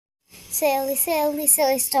Silly, silly,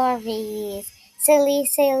 silly stories. Silly,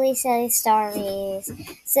 silly, silly stories.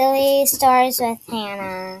 Silly stories with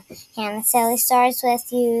Hannah. Hannah, silly stories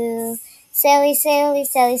with you. Silly, silly,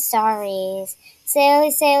 silly stories.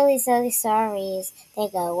 Silly, silly, silly stories. They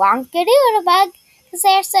go wonka-doodle-bug, 'cause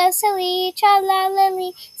they're so silly.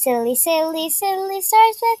 Tra-la-lily. Silly, silly, silly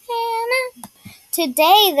stories with Hannah.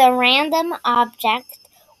 Today, the random object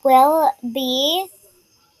will be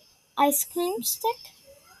ice cream stick.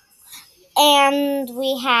 And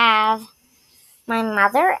we have my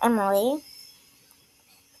mother, Emily,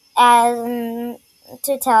 um,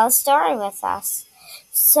 to tell a story with us.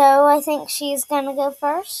 So I think she's going to go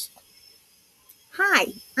first.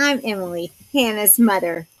 Hi, I'm Emily, Hannah's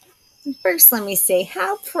mother. First, let me say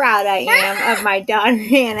how proud I am of my daughter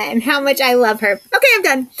Hannah and how much I love her. Okay, I'm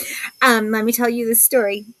done. Let me tell you the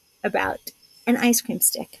story about an ice cream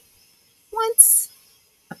stick. Once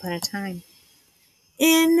upon a time,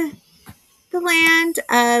 in the land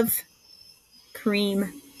of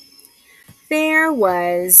cream, there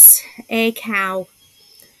was a cow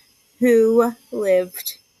who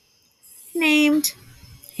lived named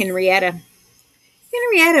Henrietta.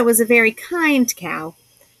 Henrietta was a very kind cow.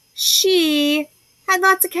 She had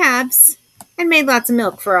lots of calves and made lots of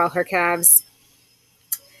milk for all her calves.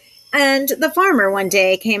 And the farmer one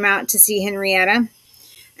day came out to see Henrietta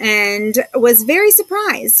and was very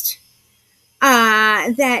surprised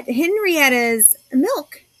that Henrietta's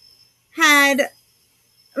milk had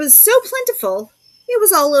was so plentiful it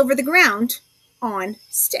was all over the ground on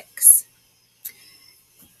sticks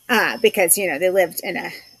because they lived in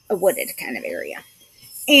a wooded kind of area.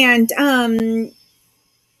 And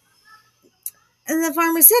the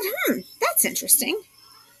farmer said, that's interesting.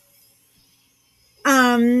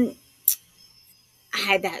 um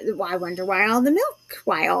I wonder why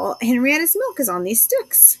all Henrietta's milk is on these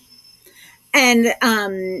sticks. And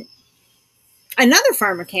another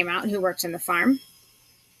farmer came out who worked in the farm,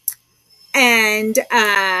 and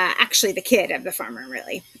actually the kid of the farmer,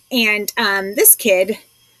 really. And this kid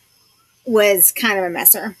was kind of a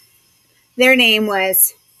messer. Their name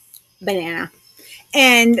was Banana.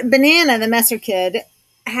 And Banana, the messer kid,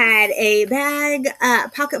 had a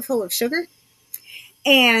pocket full of sugar,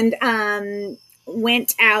 and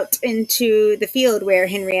went out into the field where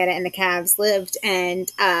Henrietta and the calves lived,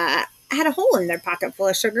 and had a hole in their pocket full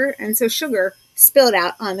of sugar, and so sugar spilled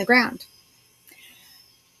out on the ground.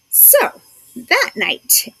 So that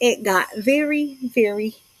night it got very,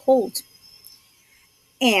 very cold,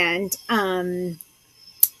 and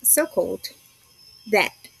so cold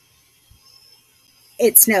that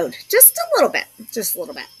it snowed just a little bit.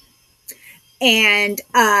 And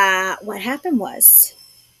what happened was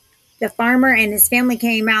the farmer and his family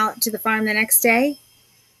came out to the farm the next day,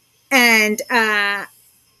 and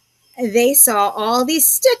they saw all these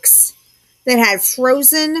sticks that had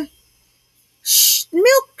frozen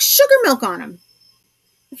sugar milk on them.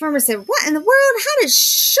 The farmer said, "What in the world? How did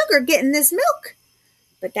sugar get in this milk?"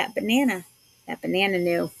 But that banana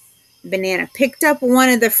knew. Banana picked up one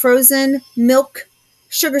of the frozen milk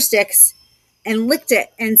sugar sticks and licked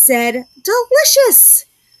it and said, "Delicious!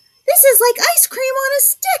 This is like ice cream on a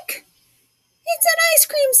stick. It's an ice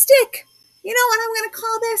cream stick. You know what I'm going to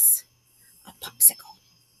call this? A popsicle."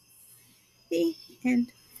 The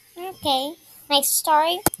end. Okay, nice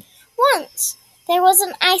story. Once there was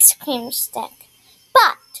an ice cream stick,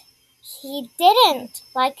 but he didn't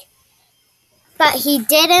like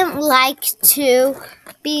to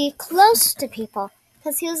be close to people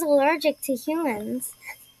because he was allergic to humans.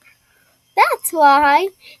 That's why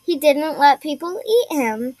he didn't let people eat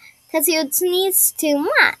him, because he would sneeze too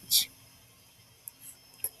much.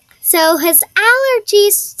 So his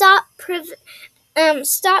allergies stopped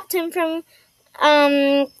him from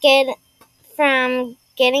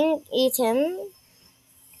getting eaten.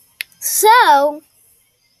 So,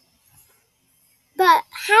 but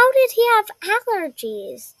how did he have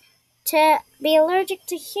allergies to be allergic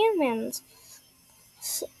to humans?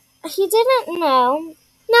 He didn't know.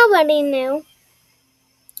 Nobody knew.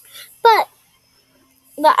 But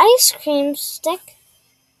the ice cream stick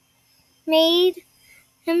made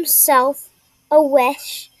himself a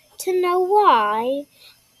wish to know why.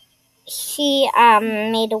 He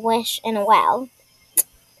made a wish in a well.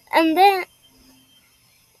 And then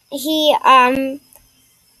he one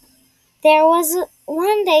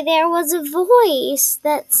day there was a voice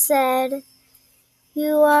that said,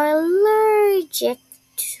 "You are allergic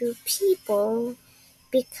to people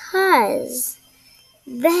because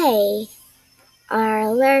they are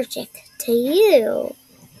allergic to you."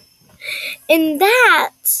 And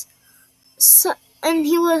that, so, and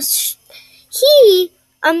he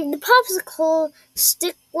The popsicle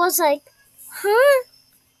stick was like, huh?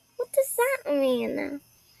 What does that mean?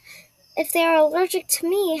 If they are allergic to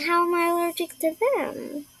me, how am I allergic to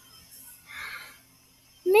them?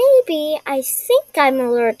 Maybe I think I'm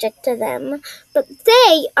allergic to them, but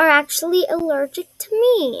they are actually allergic to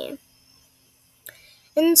me.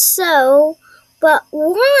 And so, but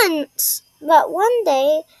one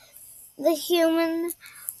day, the human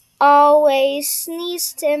always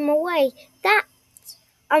sneezed him away.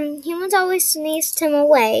 Humans always sneezed him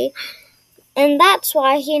away, and that's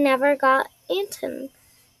why he never got eaten.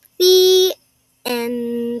 The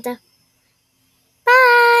end.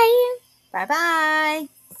 Bye. Bye-bye.